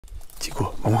Chicos,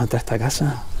 vamos a entrar a esta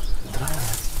casa.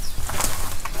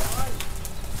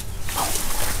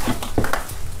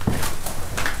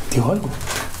 ¿Dijo algo?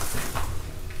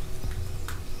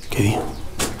 ¿Qué dijo?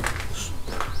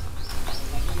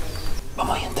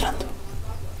 Vamos ahí entrando.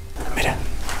 Mira,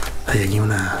 hay aquí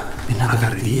una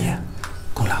carretilla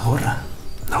con la gorra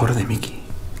de Mickey.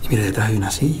 Y mira, detrás hay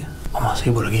una silla. Vamos a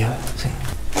seguir por aquí, a ver. Sí.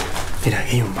 Mira,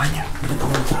 aquí hay un baño. Mira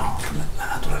cómo ha entrado la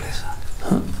naturaleza.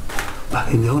 Va,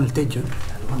 que con el techo.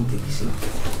 Algo antiquísimo.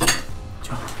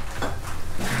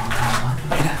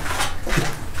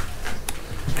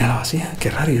 Mira la vasija, qué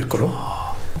raro, y el color.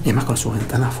 Y además con su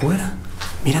ventana afuera.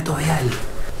 Mira todavía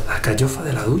la cachofa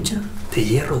de la ducha, de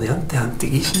hierro de antes,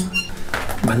 antiquísima.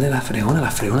 Vale, la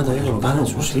fregona todavía colocada en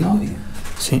su sitio.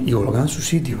 Sí, y colocada en su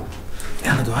sitio.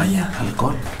 Mira la toalla,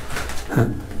 alcohol.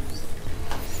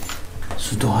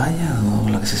 Su toalla,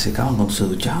 con la que se secaban cuando se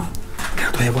duchaban. Mira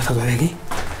la toalla puesta todavía aquí.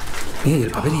 Mira, y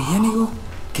el papel higiénico.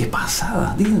 Qué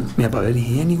pasada, tío. Mira, papel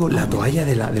higiénico, la toalla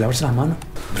de lavarse las manos.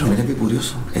 Pero mira qué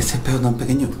curioso, ese espejo tan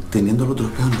pequeño, teniendo el otro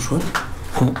espejo en el suelo.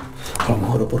 A lo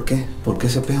mejor, ¿Por qué? ¿Por qué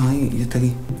ese espejo ahí y este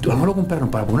aquí? A lo mejor lo compraron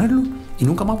para ponerlo y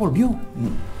nunca más volvió.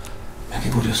 Mira qué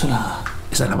curioso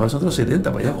Esa la para nosotros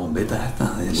 70 para allá. La bombeta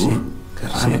esta de luz. Sí. Qué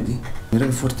raro, tío. Mira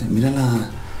qué fuerte, mira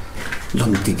lo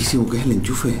antiquísimo que es el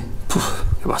enchufe.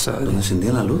 ¿Qué pasa? Donde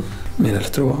encendía la luz. Mira el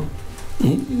estrobo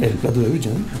y el plato de ducha,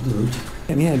 ¿no? El plato de ducha.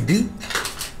 Mira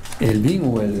el bin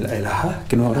o el ajá,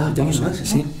 que no habrá ya no sé.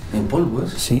 Sí. En polvo,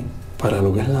 ¿es? Sí, para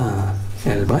lo que es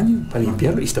el baño, para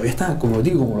limpiarlo. Y todavía está, como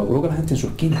digo, como lo coloca la gente en su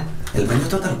esquina. El baño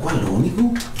está tal cual, lo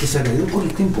único que se ha caído por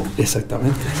el tiempo.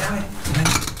 Exactamente. La llave,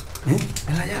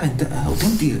 es la llave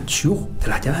auténtica. De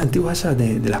las llaves antiguas esas,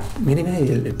 de las. Mira,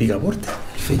 el picaporte.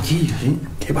 El fechillo, sí.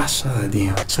 Qué pasada,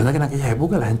 tío. Se nota que en aquella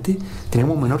época la gente tenía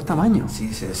un menor tamaño.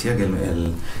 Sí, se decía que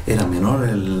era menor,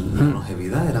 la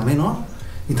longevidad era menor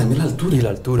y también la altura. Y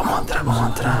la altura. Vamos a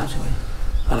entrar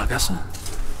a la casa.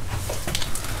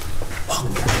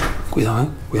 Cuidado,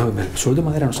 cuidado, el suelo de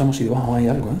madera no sabemos si debajo hay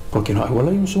algo, porque no, igual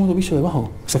hay un segundo piso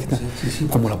debajo. Sí.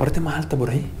 Como la parte más alta por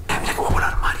ahí. Mira cómo por el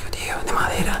armario, tío, de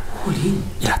madera. Jolín.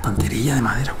 Y la estantería de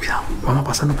madera, cuidado. Vamos a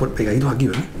pasarnos por pegaditos aquí,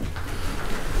 ¿verdad?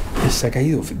 Se ha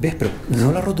caído, ¿ves? Pero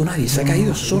no lo ha roto nadie, se ha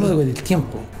caído solo del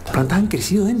tiempo. Las plantas han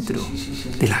crecido dentro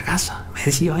de la casa. Me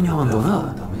decía años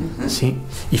abandonada. Sí.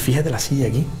 Y fíjate la silla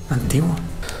aquí, antigua.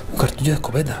 Un cartucho de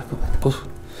escopeta.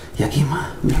 Y aquí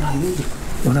más, mira ahí dentro.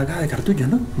 Una caja de cartuchos,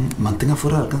 ¿no? Mantenga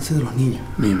fuera del alcance de los niños.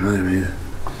 Mi madre mía.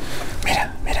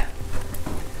 Mira.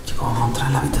 Chicos, vamos a entrar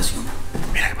en la habitación.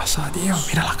 Mira qué pasada, tío.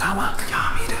 Mira la cama.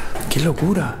 Ya, mira. Qué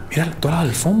locura. Mira todas las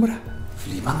alfombras.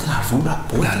 Flipante, las alfombras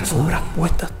puestas. Las alfombras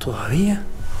puestas todavía.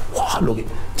 ¡Wow! Lo que...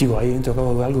 Chicos, ahí dentro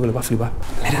acabo de ver algo que les va a flipar.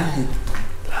 Mira.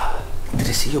 El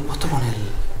tresillo puesto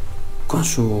con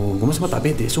su... ¿Cómo se llama?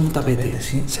 Tapete. Eso es un tapete.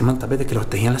 Sí. Se llaman tapetes que los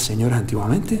tejían las señoras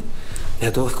antiguamente.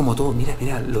 Mira, todo es como todo.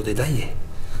 Mira los detalles.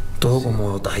 Todo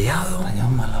como tallado. Tallado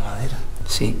más la madera.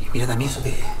 Sí. Y mira también eso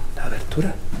que... La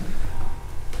abertura.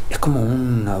 Es como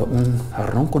un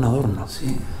jarrón con adorno.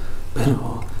 Sí.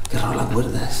 Pero... Qué raro la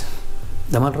cuerda esa.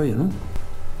 Da mal rollo, ¿no?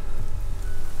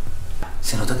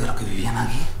 Se nota que los que vivían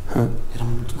aquí eran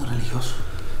un montón de religiosos.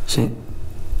 Sí.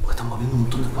 Porque estamos viendo un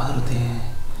montón de cuadros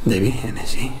de vírgenes,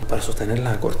 sí. Para sostener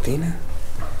la cortina.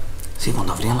 Sí,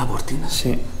 cuando abrían la cortina.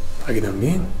 Sí. Aquí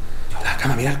también. La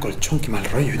cama, mira el colchón, qué mal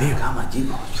rollo, tío. La cama,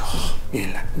 chicos.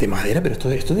 Mira, de madera, pero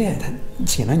esto de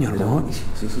 100 años, ¿no?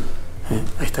 Sí.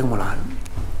 Ahí está como la...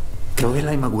 Creo que es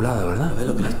la Inmaculada, ¿verdad?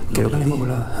 Creo que es la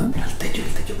Inmaculada. Mira el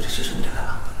techo precioso, mira la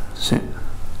lámpara. Sí.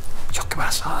 Dios, qué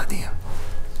pasada, tío.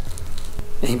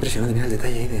 Es impresionante, mira el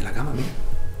detalle ahí de la cama, mira.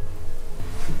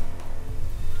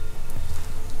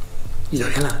 Y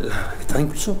todavía estaba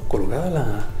incluso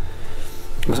colocada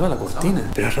 ¿cómo se llama? La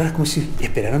cortina. Pero es raro, es como si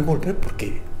esperaran volver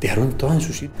porque dejaron todas en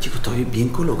su sitio. Chicos, estoy bien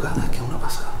colocada, que es una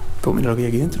pasada. Pero mira lo que hay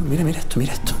aquí dentro, mira esto.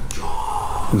 Dios.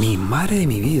 Mi madre de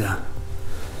mi vida.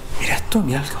 Mira esto,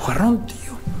 mira el jarrón,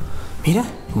 tío. Mira,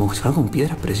 como si fueran con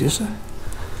piedras preciosas.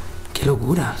 Qué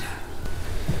locura.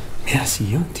 Mira el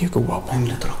sillón, tío, qué guapo. Ay,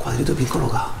 mira todos los cuadritos bien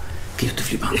colocados. Que yo estoy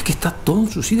flipando. Es que está todo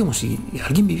en su sitio, como si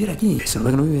alguien viviera aquí. Se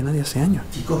nota que no vive nadie hace años.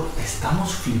 Chicos,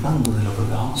 estamos flipando de lo que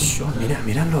acabamos.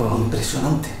 Mira lo...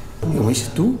 Impresionante. Y como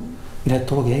dices tú, mira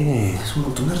todo lo que hay de... Es un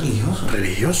montón de religiosos.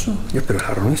 ¿Religioso? Dios, pero el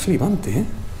jarrón es flipante, ¿eh?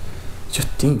 Dios,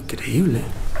 tío, increíble.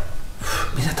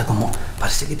 Mira, está como...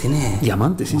 Parece que tiene...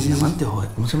 Diamantes, sí. Diamantes, o...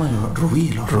 ¿Cómo se llama?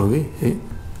 Rubí. Rubí, sí.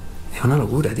 Es una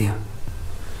locura, tío.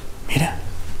 Mira,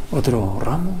 otro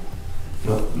ramo.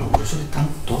 Lo curioso es que están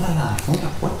todas las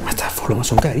alfombras puestas. Estas alfombras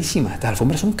son carísimas. Estas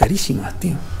alfombras son carísimas,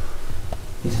 tío.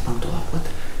 Mira, están todas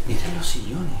puestas. Miren los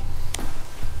sillones.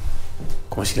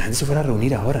 Como si la gente se fuera a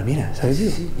reunir ahora, mira, ¿sabes?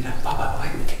 Sí, sí, mira, papá,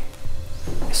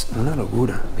 Es una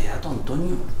locura. Beato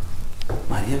Antonio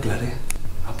María Claret,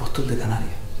 apóstol de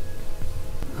Canarias.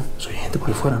 Soy gente por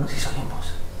ahí fuera, ¿no? Sí, salimos.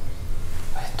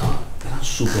 Estos eran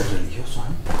súper religiosos,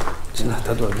 ¿eh? Es una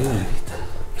estatua aquí.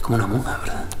 Es como una monja,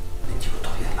 ¿verdad? Chico,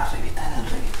 todavía en la revista era el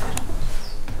revistero.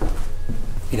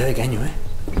 Mira de qué año, ¿eh?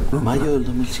 Mayo del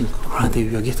 2005. Rolante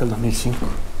vivió aquí hasta el 2005.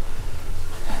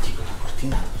 Mira, chicos, la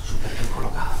cortina súper bien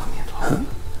colocada también.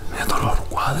 Mira todos los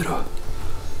cuadros.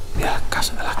 Mira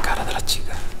las caras de las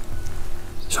chicas.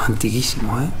 Son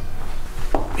antiguísimos, ¿eh?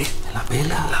 ¿Ves? La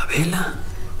vela. La vela.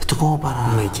 Esto como para...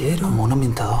 Un mechero. Como un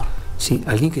ambientador. Sí,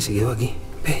 alguien que se quedó aquí.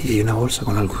 ¿Ves? Y hay una bolsa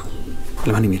con algo.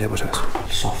 Le van y mira, pues eso.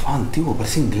 El sofá antiguo,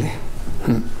 parece inglés.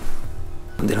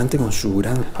 Delante con su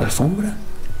gran alfombra.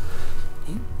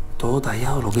 ¿Y? Todo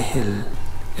tallado, lo que es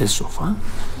el sofá.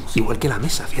 Igual que la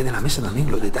mesa, fíjate la mesa también,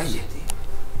 los detalles.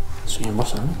 Soy en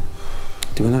bolsa, ¿no?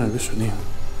 Estoy muy nervioso, tío.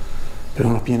 Pero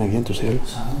no nos pillan aquí dentro, ¿sí?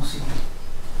 Vamos, sí.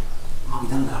 Vamos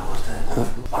quitando la puerta.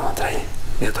 Vamos a entrar ahí.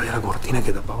 Mira todavía la cortina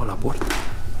que tapaba la puerta.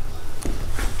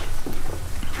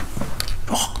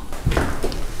 ¡Oh!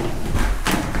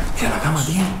 Mira la cama,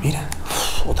 tío. Mira.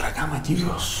 Otra cama,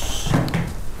 chicos.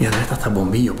 Mira, está hasta el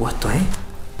bombillo puesto, ¿eh?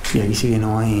 Y aquí sí que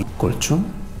no hay colchón.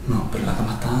 No, pero la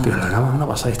cama está... Pero la cama es una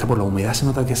pasada. Está por la humedad, se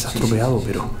nota que se ha estropeado, sí.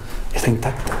 pero está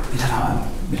intacta.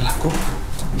 Mira las copas.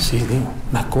 Sí, tío.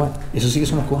 Las cosas. Eso sí que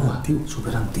son las cosas antiguas.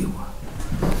 Súper antiguas.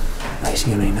 Ahí sí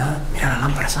que no hay nada. Mira la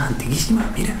lámpara esa antiquísima,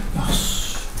 mira.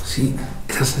 Dios. Sí.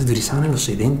 Esas se utilizaban en los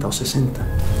 70 o 60.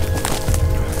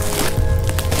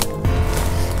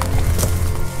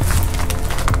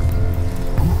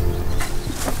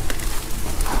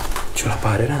 Yo las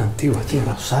pajareras antiguas, tío.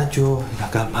 Los sachos, la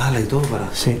cabala y todo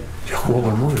para... Sí. Yo juego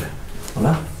por mueble.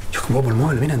 ¿Hola? Yo juego por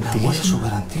mueble, mira, La huella antiquísima.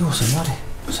 súper antiguo, señores.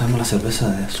 No sabemos la cerveza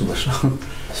de Super Son.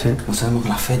 Sí. No sabemos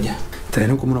la fecha.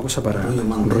 Trajeron como una cosa para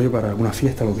un rollo para alguna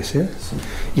fiesta, lo que sea. Sí.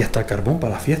 Y hasta carbón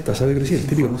para la fiesta, ¿sabes qué decir?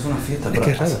 Típico. No es una fiesta, es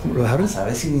que es raro. ¿Lo dejaron? A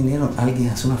ver si vinieron alguien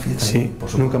a hacer una fiesta. Sí, ahí,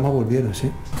 por nunca más volvieron, sí.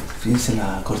 Fíjense,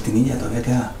 la cortinilla todavía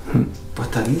queda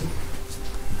puesta aquí.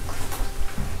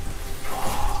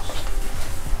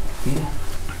 Mira.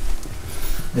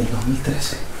 Del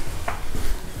 2013.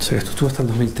 O sea, esto estuvo hasta el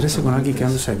 2013 con alguien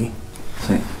quedándose aquí.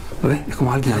 Sí. ¿Lo ves? Es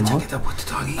como alguien, a lo mejor,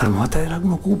 aquí. a lo mejor hasta era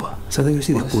alguien ocupa. ¿Sabes qué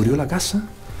decir? Descubrió la casa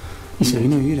y se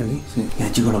vino a vivir aquí. Sí.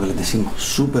 Mira, chicos, lo que les decimos,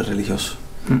 súper religioso.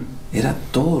 Era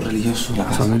todo religioso la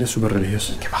casa. La familia es súper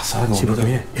religiosa. ¿Qué pasaba? Sí, porque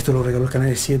mira, esto lo regaló el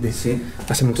Canal 7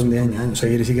 hace un montón de años. O sea,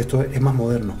 quiere decir que esto es más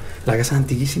moderno. La casa es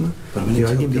antiquísima, pero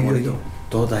alguien vivió aquí.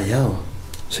 Todo tallado.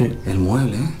 Sí. El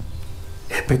mueble, ¿eh?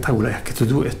 Es espectacular. Es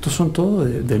que estos son todos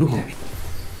de lujo.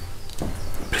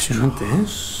 Impresionante, ¿eh?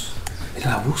 Mira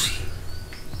la busi.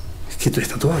 Es que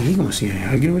está todo aquí, como si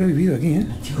alguien hubiera vivido aquí, ¿eh?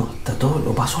 Chicos, está todo,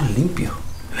 los vasos limpios.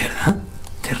 ¿Verdad?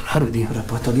 Qué raro, tío. Pero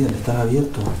puesto aquí, donde está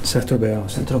abierto. Se ha estropeado,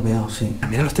 Se ha estropeado, sí.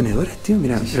 Mira los tenedores, tío.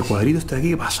 Mira, el cuadrito está aquí,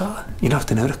 qué pasada. Mira los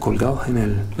tenedores colgados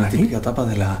en la típica tapa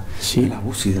de la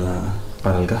busi,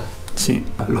 para el gas. Sí,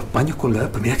 los paños colgados,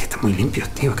 pero mira que están muy limpios,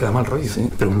 tío, que da mal rollo. Sí.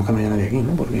 Pero nunca no haya nadie aquí,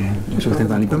 ¿no? Porque eso que está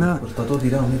tan limpio me da. Pero está todo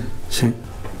tirado, mira. Sí.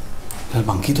 El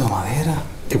banquito de madera.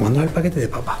 ¿De cuándo es el paquete de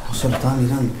papa? No se lo estaba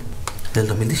mirando. Del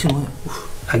 2019.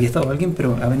 Aquí ha estado alguien,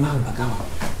 pero ha venido a la cama.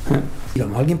 Y a lo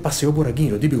mejor alguien paseó por aquí,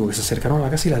 lo típico, que se acercaron a la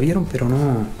casa y la vieron, pero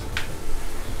no...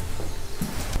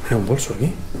 Mira, un bolso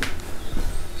aquí.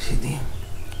 Sí, tío.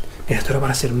 Mira, esto era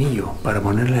para hacer millo, para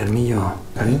ponerle el millo...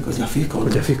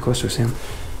 Collafisco, eso, sí.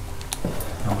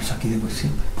 La bolsa aquí de por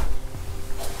siempre.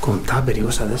 Con tupper y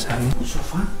cosas de esas, ¿eh? Un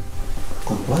sofá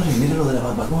con cuadros y mira lo de la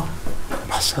barbacoa.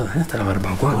 Pasada, ¿eh? Hasta la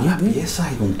barbacoa. Con las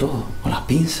piezas y con todo. Con las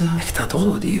pinzas. Es que está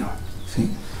todo, tío. Sí.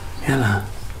 Mira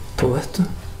todo esto.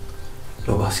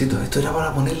 Los vasitos. Esto era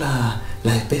para poner las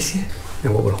especies.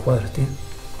 Me voy por los cuadros, tío.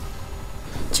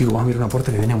 Chicos, vamos a mirar una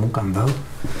puerta que tiene como un candado.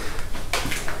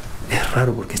 Es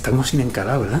raro porque está como sin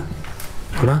encarar, ¿verdad?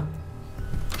 Hola.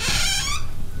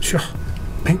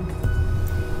 Ven.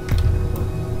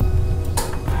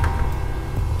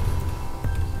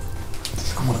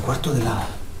 Es como el cuarto de la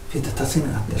fiesta. Está sin...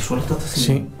 El suelo está así.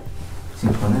 Sí. Sin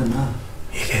poner nada.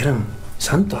 Y que eran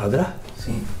santos atrás.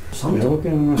 Sí. Cuidado que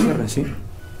no cierren, sí.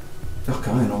 Los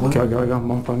caballos no que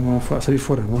vamos a salir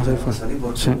fuera,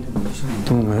 sí,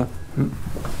 toma humedad.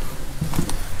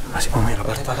 Así vamos a ir a la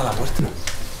parte. Para la puerta.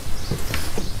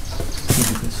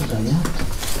 Eso está allá.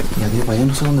 Y aquí para allá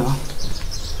no sé dónde va.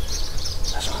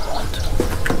 Es un momento.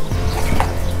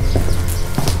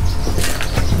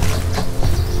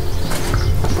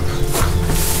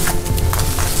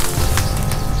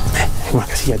 Hay una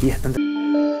casilla, tía.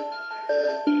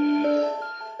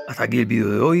 Hasta hasta aquí el vídeo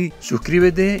de hoy.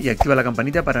 Suscríbete y activa la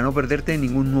campanita para no perderte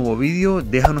ningún nuevo vídeo.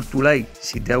 Déjanos tu like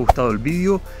si te ha gustado el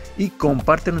vídeo y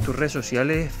compártelo en tus redes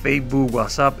sociales, Facebook,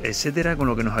 WhatsApp, etcétera, con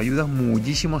lo que nos ayuda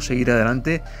muchísimo a seguir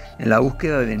adelante en la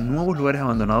búsqueda de nuevos lugares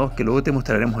abandonados que luego te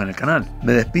mostraremos en el canal.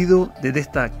 Me despido desde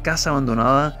esta casa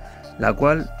abandonada, la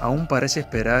cual aún parece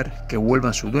esperar que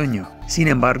vuelvan su dueño. Sin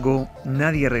embargo,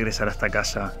 nadie regresará a esta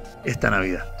casa esta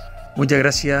Navidad. Muchas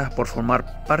gracias por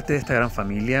formar parte de esta gran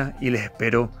familia y les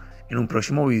espero en un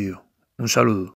próximo vídeo. Un saludo.